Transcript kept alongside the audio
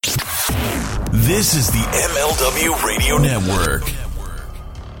This is the MLW Radio Network.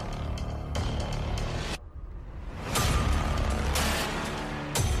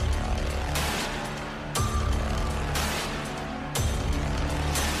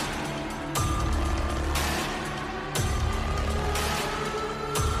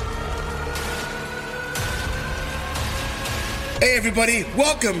 Hey everybody,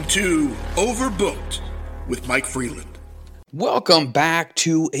 welcome to Overbooked with Mike Freeland. Welcome back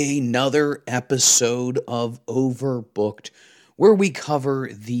to another episode of Overbooked, where we cover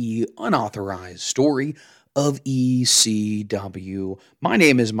the unauthorized story of ECW. My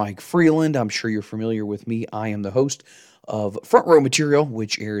name is Mike Freeland. I'm sure you're familiar with me. I am the host of Front Row Material,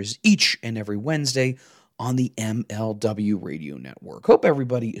 which airs each and every Wednesday on the MLW Radio Network. Hope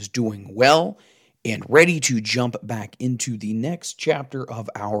everybody is doing well and ready to jump back into the next chapter of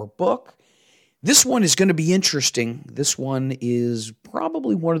our book. This one is going to be interesting. This one is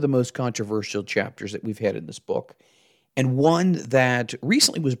probably one of the most controversial chapters that we've had in this book, and one that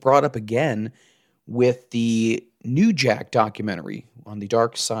recently was brought up again with the New Jack documentary on the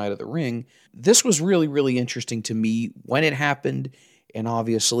Dark Side of the Ring. This was really, really interesting to me when it happened, and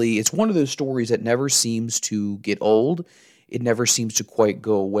obviously it's one of those stories that never seems to get old. It never seems to quite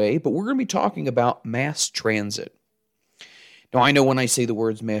go away, but we're going to be talking about mass transit. Now, I know when I say the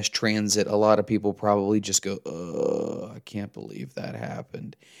words mass transit, a lot of people probably just go, I can't believe that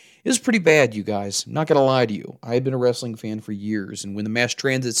happened. It was pretty bad, you guys. I'm not going to lie to you. I had been a wrestling fan for years, and when the mass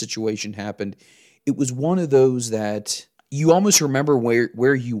transit situation happened, it was one of those that you almost remember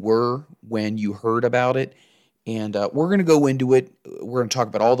where you were when you heard about it, and we're going to go into it. We're going to talk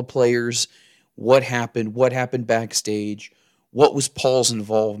about all the players, what happened backstage, what was Paul's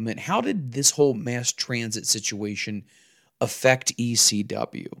involvement, how did this whole mass transit situation affect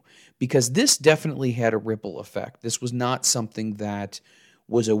ECW, because this definitely had a ripple effect. This was not something that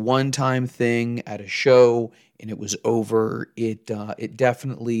was a one-time thing at a show and it was over. It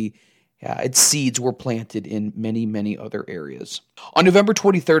definitely, its seeds were planted in many, many other areas. On November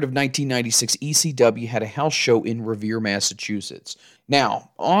 23rd of 1996, ECW had a house show in Revere, Massachusetts. Now,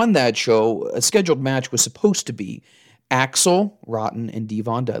 on that show, a scheduled match was supposed to be Axel Rotten and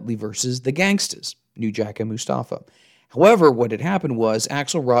Devon Dudley versus the Gangstas, New Jack and Mustafa. However, what had happened was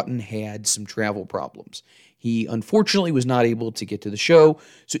Axel Rotten had some travel problems. He unfortunately was not able to get to the show,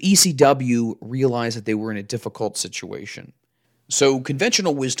 so ECW realized that they were in a difficult situation. So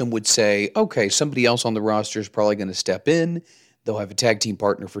conventional wisdom would say, okay, somebody else on the roster is probably going to step in, they'll have a tag team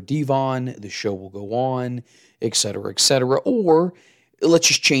partner for Devon, the show will go on, etc., or let's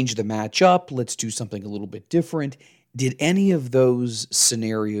just change the match up, let's do something a little bit different. Did any of those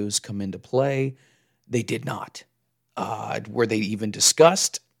scenarios come into play? They did not. Were they even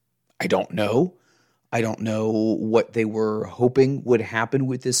discussed? I don't know. I don't know what they were hoping would happen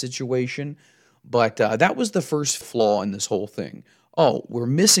with this situation, but that was the first flaw in this whole thing. Oh, we're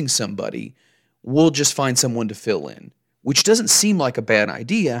missing somebody. We'll just find someone to fill in, which doesn't seem like a bad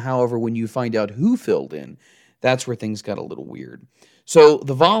idea. However, when you find out who filled in, that's where things got a little weird. So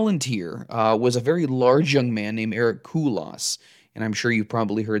the volunteer was a very large young man named Eric Koulas, and I'm sure you've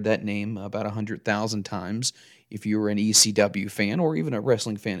probably heard that name about 100,000 times if you were an ECW fan or even a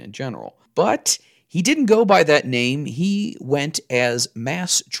wrestling fan in general. But he didn't go by that name. He went as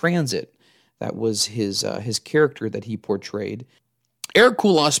Mass Transit. That was his character that he portrayed. Eric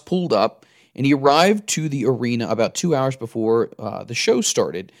Koulas pulled up, and he arrived to the arena about 2 hours before the show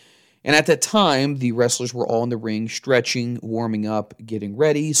started. And at that time, the wrestlers were all in the ring, stretching, warming up, getting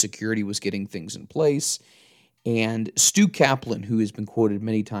ready. Security was getting things in place. And Stu Kaplan, who has been quoted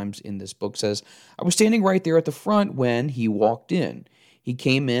many times in this book, says, I was standing right there at the front when he walked in. He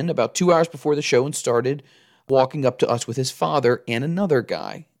came in about 2 hours before the show and started walking up to us with his father and another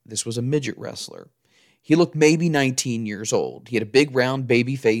guy. This was a midget wrestler. He looked maybe 19 years old. He had a big round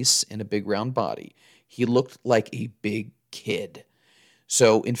baby face and a big round body. He looked like a big kid.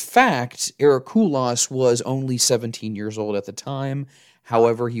 So, in fact, Eric Koulas was only 17 years old at the time.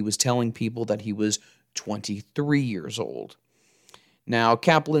 However, he was telling people that he was 23 years old. Now,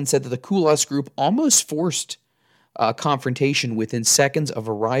 Kaplan said that the Koulas group almost forced a confrontation within seconds of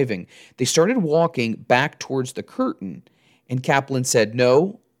arriving. They started walking back towards the curtain, and Kaplan said,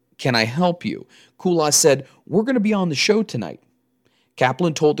 no, can I help you? Koulas said, we're going to be on the show tonight.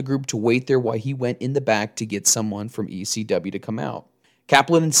 Kaplan told the group to wait there while he went in the back to get someone from ECW to come out.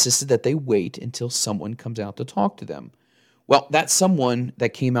 Kaplan insisted that they wait until someone comes out to talk to them. Well, that someone that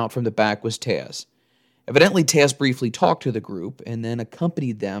came out from the back was Taz. Evidently, Taz briefly talked to the group and then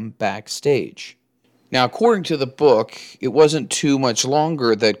accompanied them backstage. Now, according to the book, it wasn't too much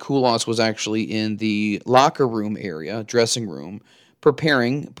longer that Koulas was actually in the locker room area, dressing room,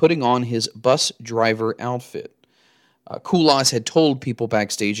 putting on his bus driver outfit. Koulas had told people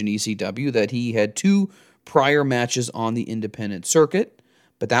backstage in ECW that he had 2 prior matches on the independent circuit,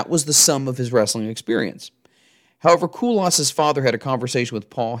 but that was the sum of his wrestling experience. However, Koulas' father had a conversation with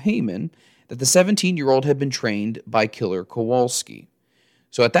Paul Heyman that the 17-year-old had been trained by Killer Kowalski.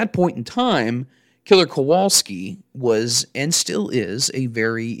 So at that point in time, Killer Kowalski was, and still is, a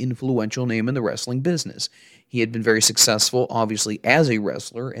very influential name in the wrestling business. He had been very successful, obviously, as a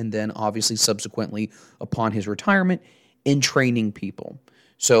wrestler, and then obviously subsequently, upon his retirement, in training people.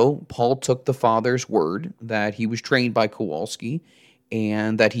 So Paul took the father's word that he was trained by Kowalski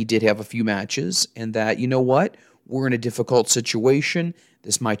and that he did have a few matches and that, you know what, we're in a difficult situation.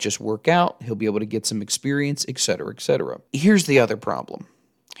 This might just work out. He'll be able to get some experience, etc., etc. Here's the other problem.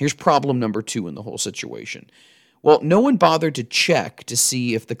 Here's problem number 2 in the whole situation. Well, no one bothered to check to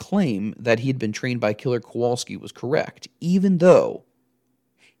see if the claim that he had been trained by Killer Kowalski was correct, even though,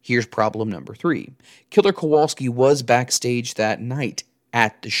 here's problem number 3. Killer Kowalski was backstage that night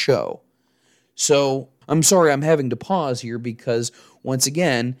at the show. So, I'm sorry I'm having to pause here because, once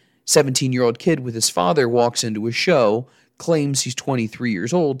again, 17-year-old kid with his father walks into a show, claims he's 23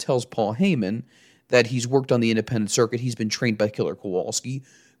 years old, tells Paul Heyman that he's worked on the independent circuit, he's been trained by Killer Kowalski,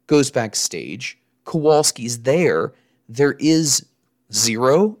 goes backstage, Kowalski's there. There is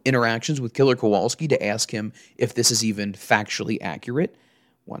 0 interactions with Killer Kowalski to ask him if this is even factually accurate.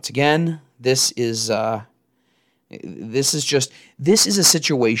 Once again, this is a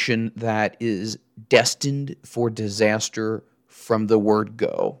situation that is destined for disaster from the word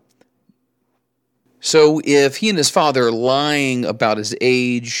go. So if he and his father are lying about his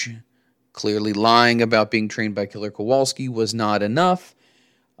age, clearly lying about being trained by Killer Kowalski was not enough,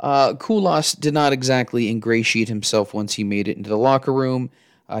 Koulas did not exactly ingratiate himself once he made it into the locker room.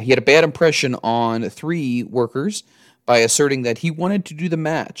 He had a bad impression on 3 workers by asserting that he wanted to do the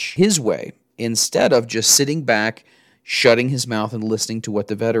match his way instead of just sitting back, shutting his mouth and listening to what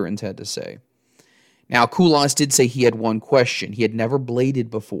the veterans had to say. Now, Koulas did say he had one question. He had never bladed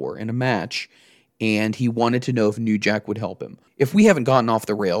before in a match, and he wanted to know if New Jack would help him. If we haven't gotten off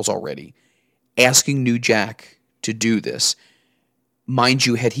the rails already, asking New Jack to do this, mind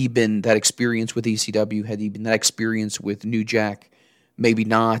you, had he been that experience with ECW, had he been that experience with New Jack, maybe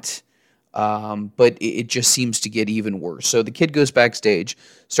not, but it just seems to get even worse. So the kid goes backstage,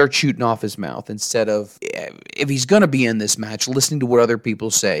 starts shooting off his mouth instead of, if he's going to be in this match, listening to what other people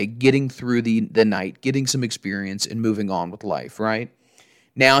say, getting through the night, getting some experience, and moving on with life, right?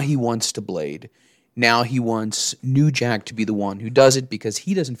 Now he wants to blade. Now he wants New Jack to be the one who does it because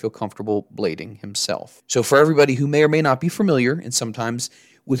he doesn't feel comfortable blading himself. So for everybody who may or may not be familiar, and sometimes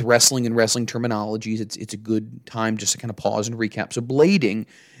with wrestling and wrestling terminologies, it's a good time just to kind of pause and recap. So blading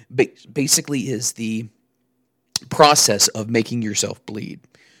basically is the process of making yourself bleed.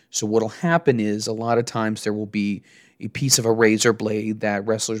 So what'll happen is a lot of times there will be a piece of a razor blade that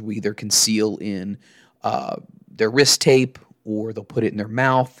wrestlers will either conceal in their wrist tape or they'll put it in their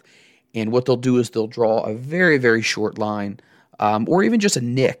mouth. And what they'll do is they'll draw a very, very short line, or even just a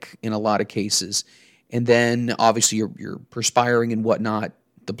nick in a lot of cases. And then, obviously, you're perspiring and whatnot,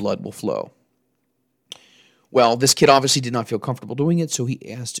 the blood will flow. Well, this kid obviously did not feel comfortable doing it, so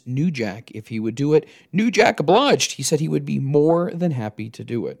he asked New Jack if he would do it. New Jack obliged. He said he would be more than happy to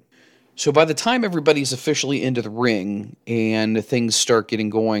do it. So by the time everybody's officially into the ring and things start getting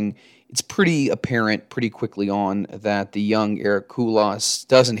going, it's pretty apparent pretty quickly on that the young Eric Koulas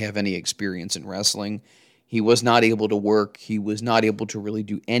doesn't have any experience in wrestling. He was not able to work. He was not able to really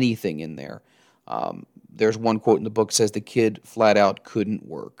do anything in there. There's one quote in the book that says the kid flat out couldn't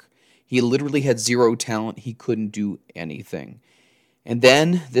work. He literally had 0 talent. He couldn't do anything. And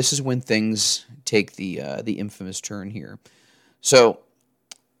then this is when things take the infamous turn here. So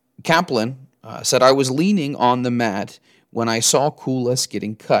Kaplan said, I was leaning on the mat when I saw Koulas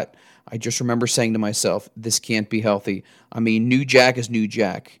getting cut. I just remember saying to myself, this can't be healthy. I mean, New Jack is New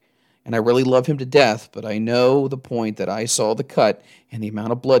Jack, and I really love him to death, but I know the point that I saw the cut and the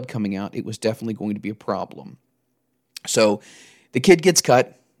amount of blood coming out, it was definitely going to be a problem. So the kid gets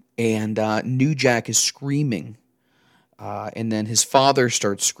cut, and New Jack is screaming, and then his father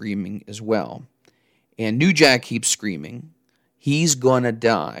starts screaming as well. And New Jack keeps screaming. He's gonna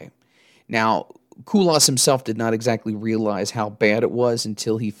die. Now, Koulas himself did not exactly realize how bad it was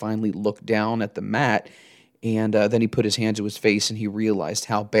until he finally looked down at the mat, and then he put his hand to his face and he realized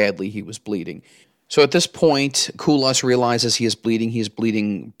how badly he was bleeding. So at this point, Koulas realizes he is bleeding. He is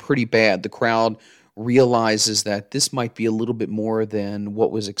bleeding pretty bad. The crowd realizes that this might be a little bit more than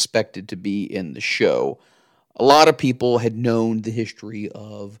what was expected to be in the show. A lot of people had known the history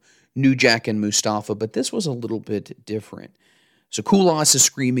of New Jack and Mustafa, but this was a little bit different. So Kulas is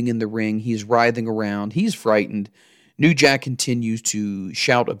screaming in the ring. He's writhing around. He's frightened. New Jack continues to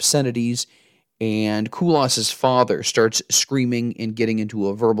shout obscenities, and Kulas' father starts screaming and getting into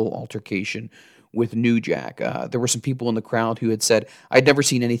a verbal altercation with New Jack. There were some people in the crowd who had said, "I'd never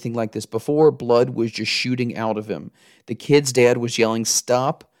seen anything like this before." Blood was just shooting out of him. The kid's dad was yelling,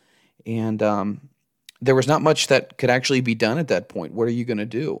 "Stop!" And there was not much that could actually be done at that point. What are you going to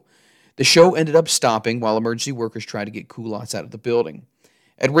do? The show ended up stopping while emergency workers tried to get Kulas out of the building.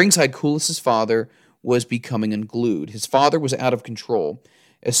 At ringside, Kulas' father was becoming unglued. His father was out of control.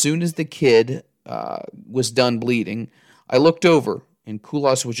 As soon as the kid was done bleeding, I looked over, and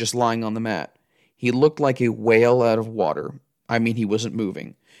Kulas was just lying on the mat. He looked like a whale out of water. I mean, he wasn't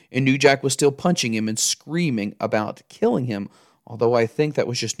moving. And New Jack was still punching him and screaming about killing him, although I think that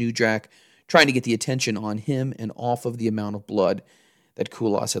was just New Jack trying to get the attention on him and off of the amount of blood that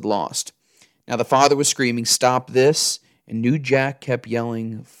Kulas had lost. Now, the father was screaming, "Stop this," and New Jack kept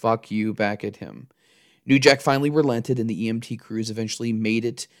yelling, "Fuck you," back at him. New Jack finally relented, and the EMT crews eventually made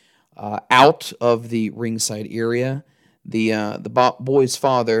it out of the ringside area. The boy's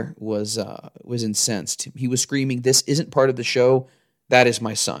father was incensed. He was screaming, "This isn't part of the show. That is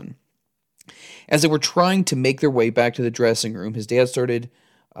my son." As they were trying to make their way back to the dressing room, his dad started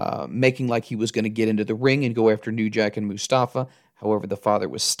making like he was going to get into the ring and go after New Jack and Mustafa. However, the father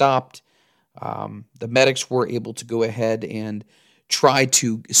was stopped. The medics were able to go ahead and try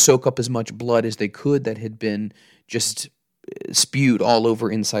to soak up as much blood as they could that had been just spewed all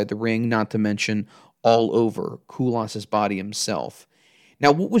over inside the ring, not to mention all over Kulas' body himself.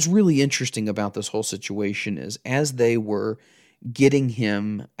 Now, what was really interesting about this whole situation is as they were getting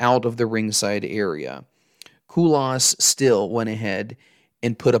him out of the ringside area, Kulas still went ahead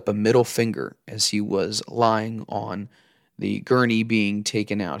and put up a middle finger as he was lying on the gurney being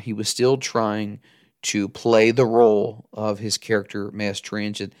taken out. He was still trying to play the role of his character, Mass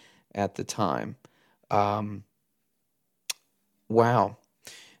Transit, at the time. Wow.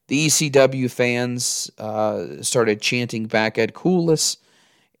 The ECW fans started chanting back at Kulas,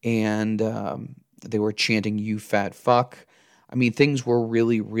 and they were chanting, "You fat fuck." I mean, things were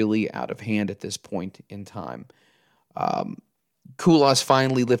really, really out of hand at this point in time. Kulas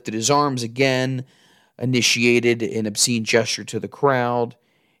finally lifted his arms again, initiated an obscene gesture to the crowd,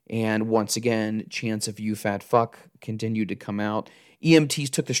 and once again, chants of "You fat fuck" continued to come out. EMTs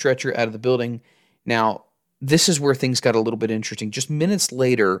took the stretcher out of the building. Now, this is where things got a little bit interesting. Just minutes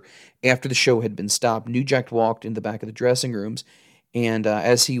later, after the show had been stopped, New Jack walked in the back of the dressing rooms, and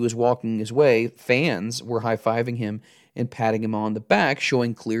as he was walking his way, fans were high-fiving him and patting him on the back,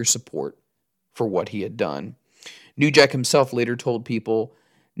 showing clear support for what he had done. New Jack himself later told people,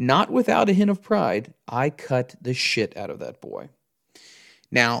 not without a hint of pride, "I cut the shit out of that boy."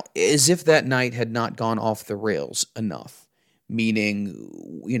 Now, as if that night had not gone off the rails enough, meaning,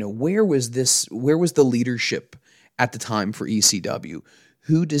 where was the leadership at the time for ECW?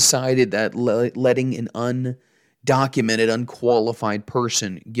 Who decided that letting an undocumented, unqualified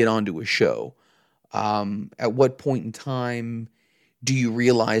person get onto a show? At what point in time do you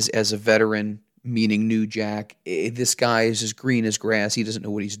realize as a veteran, meaning New Jack, this guy is as green as grass, he doesn't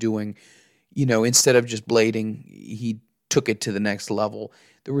know what he's doing? Instead of just blading, he took it to the next level.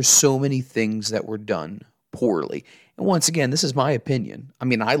 There were so many things that were done poorly. And once again, this is my opinion. I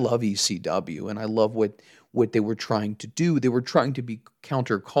mean, I love ECW, and I love what they were trying to do. They were trying to be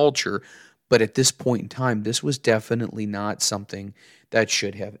counterculture, but at this point in time, this was definitely not something that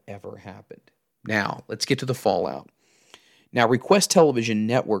should have ever happened. Now, let's get to the fallout. Now, Request Television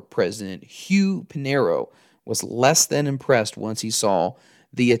Network president Hugh Pinero was less than impressed once he saw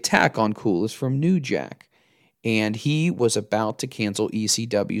the attack on Kulas from New Jack, and he was about to cancel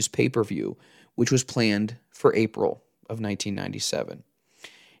ECW's pay-per-view, which was planned for April of 1997.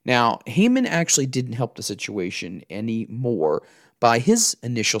 Now, Heyman actually didn't help the situation any more by his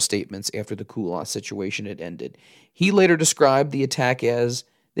initial statements after the Kulas situation had ended. He later described the attack as,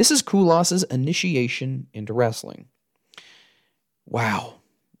 "This is Kulas' initiation into wrestling." Wow.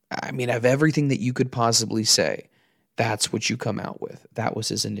 I mean, of everything that you could possibly say, that's what you come out with. That was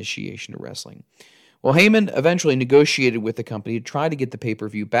his initiation to wrestling. Well, Heyman eventually negotiated with the company to try to get the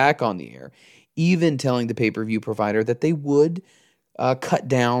pay-per-view back on the air, even telling the pay-per-view provider that they would cut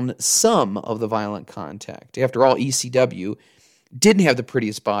down some of the violent contact. After all, ECW didn't have the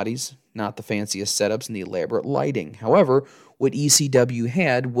prettiest bodies, not the fanciest setups, and the elaborate lighting. However, what ECW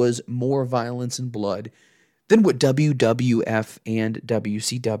had was more violence and blood than what WWF and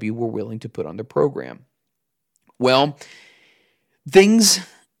WCW were willing to put on their program. Well, things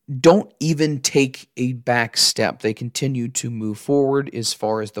don't even take a back step. They continue to move forward as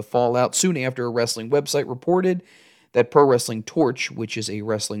far as the fallout. Soon after, a wrestling website reported that Pro Wrestling Torch, which is a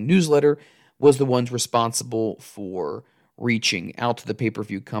wrestling newsletter, was the ones responsible for reaching out to the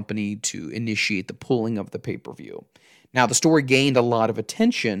pay-per-view company to initiate the pulling of the pay-per-view. Now, the story gained a lot of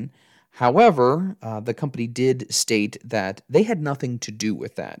attention. However, the company did state that they had nothing to do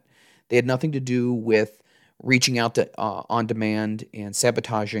with that. They had nothing to do with reaching out to On Demand and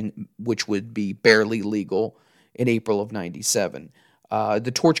sabotaging, which would be barely legal, in April of 97.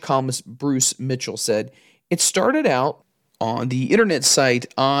 The Torch columnist Bruce Mitchell said, "It started out on the internet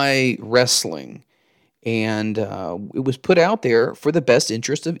site iWrestling, and it was put out there for the best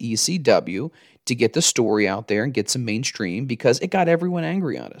interest of ECW to get the story out there and get some mainstream because it got everyone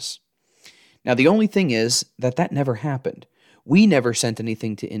angry on us." Now, the only thing is that never happened. We never sent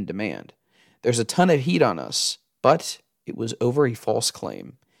anything to In Demand. There's a ton of heat on us, but it was over a false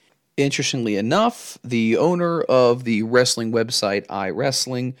claim. Interestingly enough, the owner of the wrestling website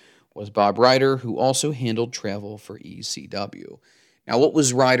iWrestling was Bob Ryder, who also handled travel for ECW. Now, what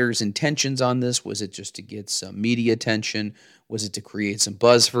was Ryder's intentions on this? Was it just to get some media attention? Was it to create some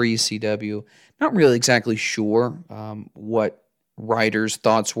buzz for ECW? Not really exactly sure what Ryder's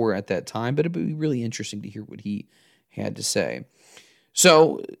thoughts were at that time, but it'd be really interesting to hear what he had to say.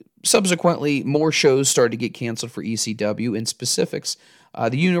 So, subsequently, more shows started to get canceled for ECW. In specifics,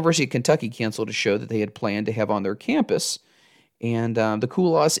 the University of Kentucky canceled a show that they had planned to have on their campus, and the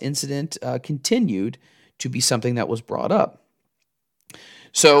Koulos incident continued to be something that was brought up.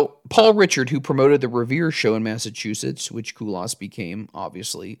 So, Paul Richard, who promoted the Revere show in Massachusetts, which Koulos became,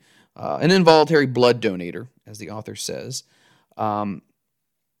 obviously, an involuntary blood donator, as the author says,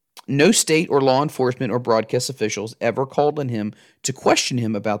 no state or law enforcement or broadcast officials ever called on him to question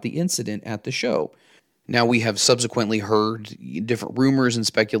him about the incident at the show. Now, we have subsequently heard different rumors and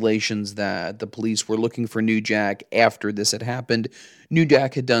speculations that the police were looking for New Jack after this had happened. New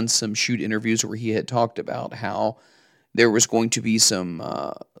Jack had done some shoot interviews where he had talked about how there was going to be some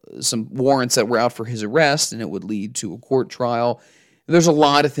warrants that were out for his arrest, and it would lead to a court trial. There's a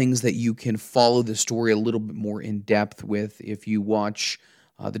lot of things that you can follow the story a little bit more in depth with if you watch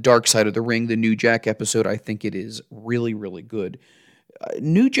The Dark Side of the Ring, the New Jack episode. I think it is really, really good.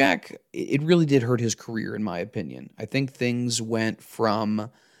 New Jack, it really did hurt his career, in my opinion. I think things went from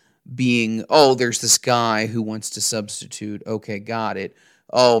being, oh, there's this guy who wants to substitute. Okay, got it.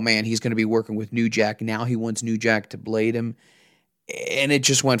 Oh, man, he's going to be working with New Jack. Now he wants New Jack to blade him. And it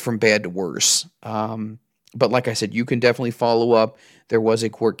just went from bad to worse. But like I said, you can definitely follow up. There was a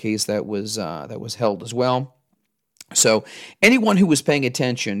court case that was held as well. So anyone who was paying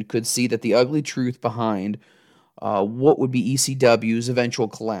attention could see that the ugly truth behind what would be ECW's eventual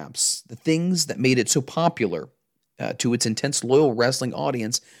collapse, the things that made it so popular to its intense loyal wrestling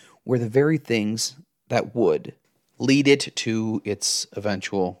audience, were the very things that would lead it to its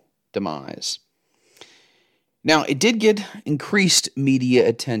eventual demise. Now, it did get increased media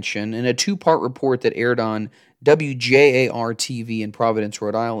attention in a two-part report that aired on WJAR-TV in Providence,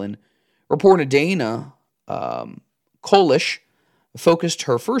 Rhode Island. Reporter Dana Kolish focused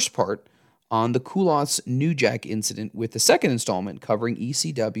her first part on the Koulos New Jack incident, with the second installment covering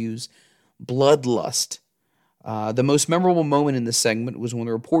ECW's Bloodlust. The most memorable moment in this segment was when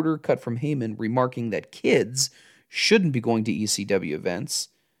the reporter cut from Heyman remarking that kids shouldn't be going to ECW events,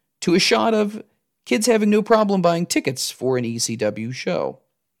 to a shot of kids having no problem buying tickets for an ECW show.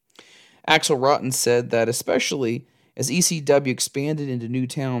 Axel Rotten said that especially as ECW expanded into new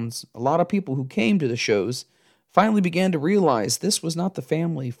towns, a lot of people who came to the shows finally began to realize this was not the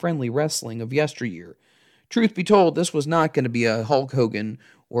family-friendly wrestling of yesteryear. Truth be told, this was not going to be a Hulk Hogan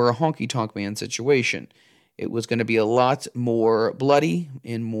or a Honky Tonk Man situation. It was going to be a lot more bloody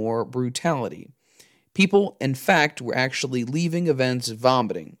and more brutality. People, in fact, were actually leaving events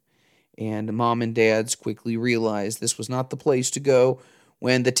vomiting, and mom and dads quickly realized this was not the place to go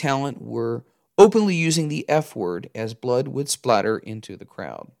when the talent were openly using the F word as blood would splatter into the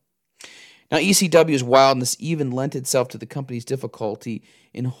crowd. Now, ECW's wildness even lent itself to the company's difficulty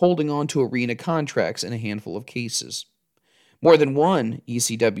in holding on to arena contracts in a handful of cases. More than one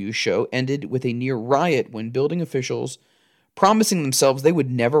ECW show ended with a near riot when building officials promising themselves they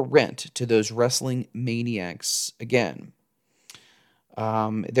would never rent to those wrestling maniacs again.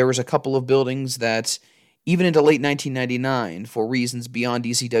 There was a couple of buildings that, even into late 1999, for reasons beyond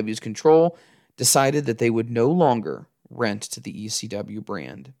ECW's control, decided that they would no longer rent to the ECW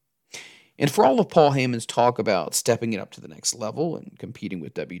brand. And for all of Paul Heyman's talk about stepping it up to the next level and competing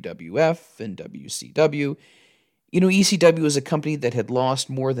with WWF and WCW, ECW was a company that had lost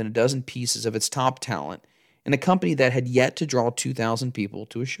more than a dozen pieces of its top talent, and a company that had yet to draw 2,000 people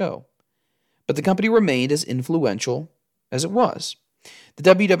to a show. But the company remained as influential as it was.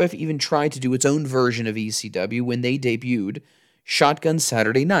 The WWF even tried to do its own version of ECW when they debuted Shotgun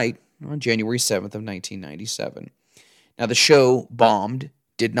Saturday Night on January 7th of 1997. Now, the show bombed,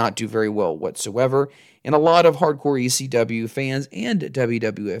 did not do very well whatsoever, and a lot of hardcore ECW fans and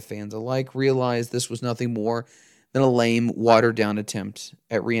WWF fans alike realized this was nothing more than a lame, watered-down attempt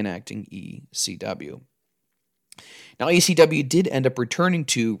at reenacting ECW. Now, ECW did end up returning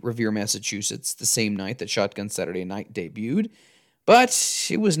to Revere, Massachusetts the same night that Shotgun Saturday Night debuted, but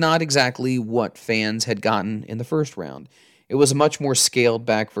it was not exactly what fans had gotten in the first round. It was a much more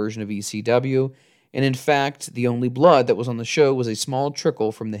scaled-back version of ECW, and in fact, the only blood that was on the show was a small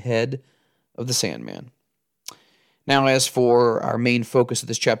trickle from the head of the Sandman. Now, as for our main focus of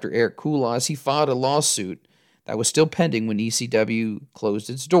this chapter, Eric Koulas, he filed a lawsuit that was still pending when ECW closed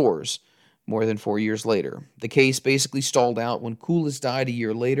its doors more than 4 years later. The case basically stalled out when Koulas died a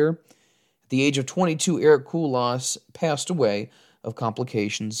year later. At the age of 22, Eric Koulas passed away of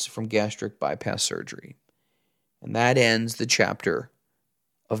complications from gastric bypass surgery. And that ends the chapter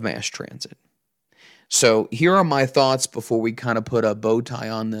of mass transit. So here are my thoughts before we kind of put a bow tie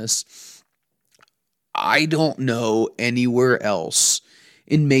on this. I don't know anywhere else,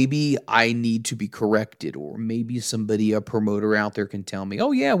 and maybe I need to be corrected, or maybe somebody, a promoter out there can tell me,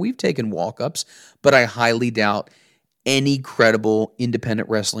 oh yeah, we've taken walk-ups, but I highly doubt any credible independent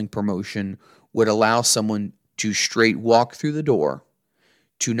wrestling promotion would allow someone to straight walk through the door,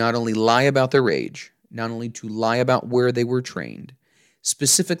 to not only lie about their age, not only to lie about where they were trained,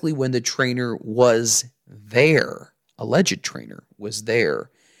 specifically when the trainer was there, alleged trainer was there,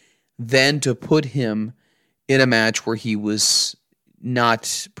 then to put him in a match where he was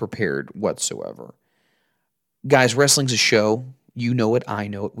not prepared whatsoever. Guys, wrestling's a show. You know it, I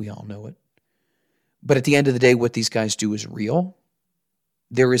know it, we all know it. But at the end of the day, what these guys do is real.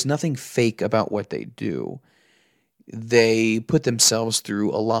 There is nothing fake about what they do. They put themselves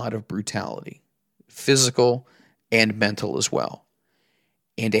through a lot of brutality, physical and mental as well.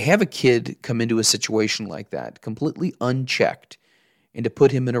 And to have a kid come into a situation like that, completely unchecked, and to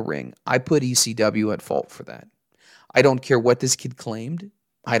put him in a ring, I put ECW at fault for that. I don't care what this kid claimed.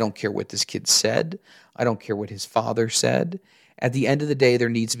 I don't care what this kid said. I don't care what his father said. At the end of the day, there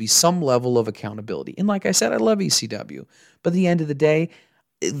needs to be some level of accountability. And like I said, I love ECW. But at the end of the day,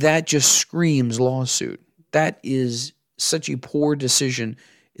 that just screams lawsuit. That is such a poor decision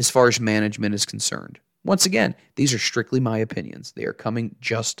as far as management is concerned. Once again, these are strictly my opinions. They are coming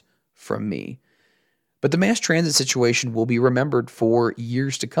just from me. But the mass transit situation will be remembered for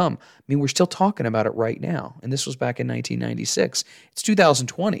years to come. I mean, we're still talking about it right now. And this was back in 1996. It's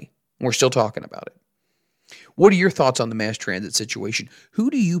 2020, and we're still talking about it. What are your thoughts on the mass transit situation? Who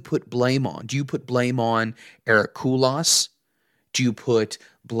do you put blame on? Do you put blame on Eric Koulas? Do you put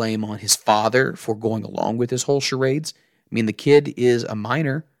blame on his father for going along with this whole charades? I mean, the kid is a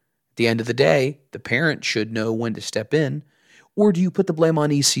minor. At the end of the day, the parent should know when to step in. Or do you put the blame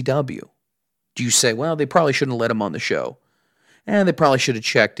on ECW? Do you say, well, they probably shouldn't have let him on the show? And they probably should have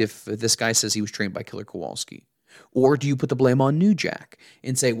checked if this guy says he was trained by Killer Kowalski. Or do you put the blame on New Jack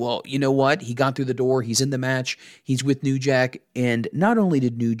and say, well, you know what? He got through the door. He's in the match. He's with New Jack. And not only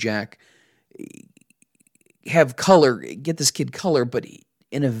did New Jack have color, get this kid color, but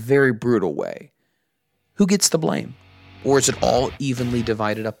in a very brutal way. Who gets the blame? Or is it all evenly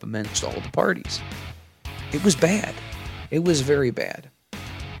divided up amongst all the parties? It was bad. It was very bad.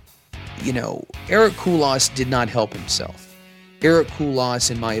 You know, Eric Koulas did not help himself. Eric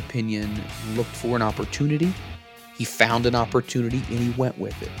Koulas, in my opinion, looked for an opportunity. He found an opportunity and he went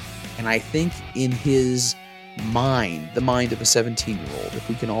with it. And I think in his mind, the mind of a 17-year-old, if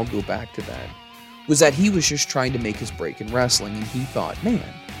we can all go back to that, was that he was just trying to make his break in wrestling. And he thought, man,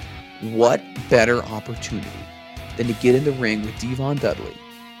 what better opportunity than to get in the ring with Devon Dudley,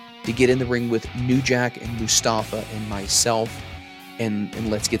 to get in the ring with New Jack and Mustafa and myself, and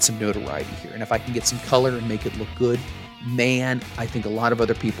let's get some notoriety here. And if I can get some color and make it look good, man, I think a lot of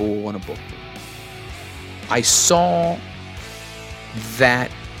other people will want to book me. I saw that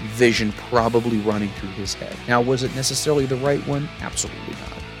vision probably running through his head. Now, was it necessarily the right one? Absolutely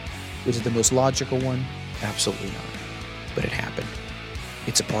not. Was it the most logical one? Absolutely not. But it happened.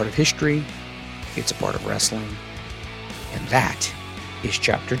 It's a part of history. It's a part of wrestling. And that is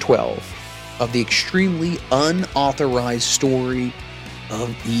Chapter 12 of the extremely unauthorized story of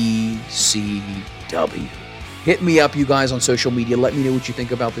ECW. Hit me up, you guys, on social media. Let me know what you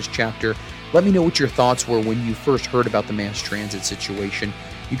think about this chapter. Let me know what your thoughts were when you first heard about the mass transit situation.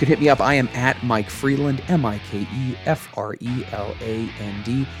 You can hit me up. I am at Mike Freeland,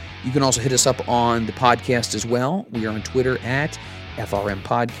 MikeFreeland. You can also hit us up on the podcast as well. We are on Twitter at FRM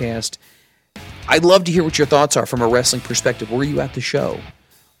Podcast. I'd love to hear what your thoughts are from a wrestling perspective. Were you at the show?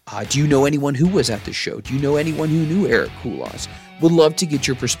 Do you know anyone who was at the show? Do you know anyone who knew Eric Koulos? Would love to get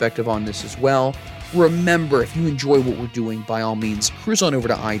your perspective on this as well. Remember, if you enjoy what we're doing, by all means, cruise on over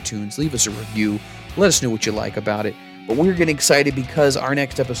to iTunes, leave us a review, let us know what you like about it. But we're getting excited because our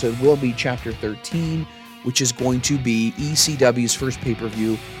next episode will be Chapter 13, which is going to be ECW's first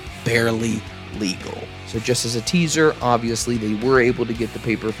pay-per-view, Barely Legal. So just as a teaser, obviously they were able to get the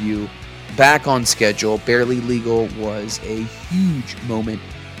pay-per-view back on schedule. Barely Legal was a huge moment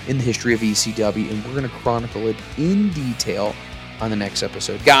in the history of ECW, and we're going to chronicle it in detail on the next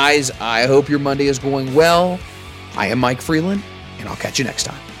episode. Guys, I hope your Monday is going well. I am Mike Freeland, and I'll catch you next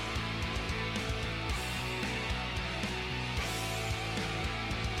time.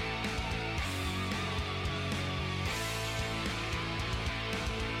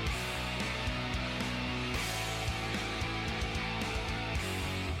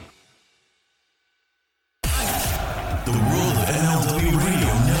 The world of MLW Radio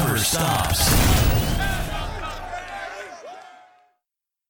never stops.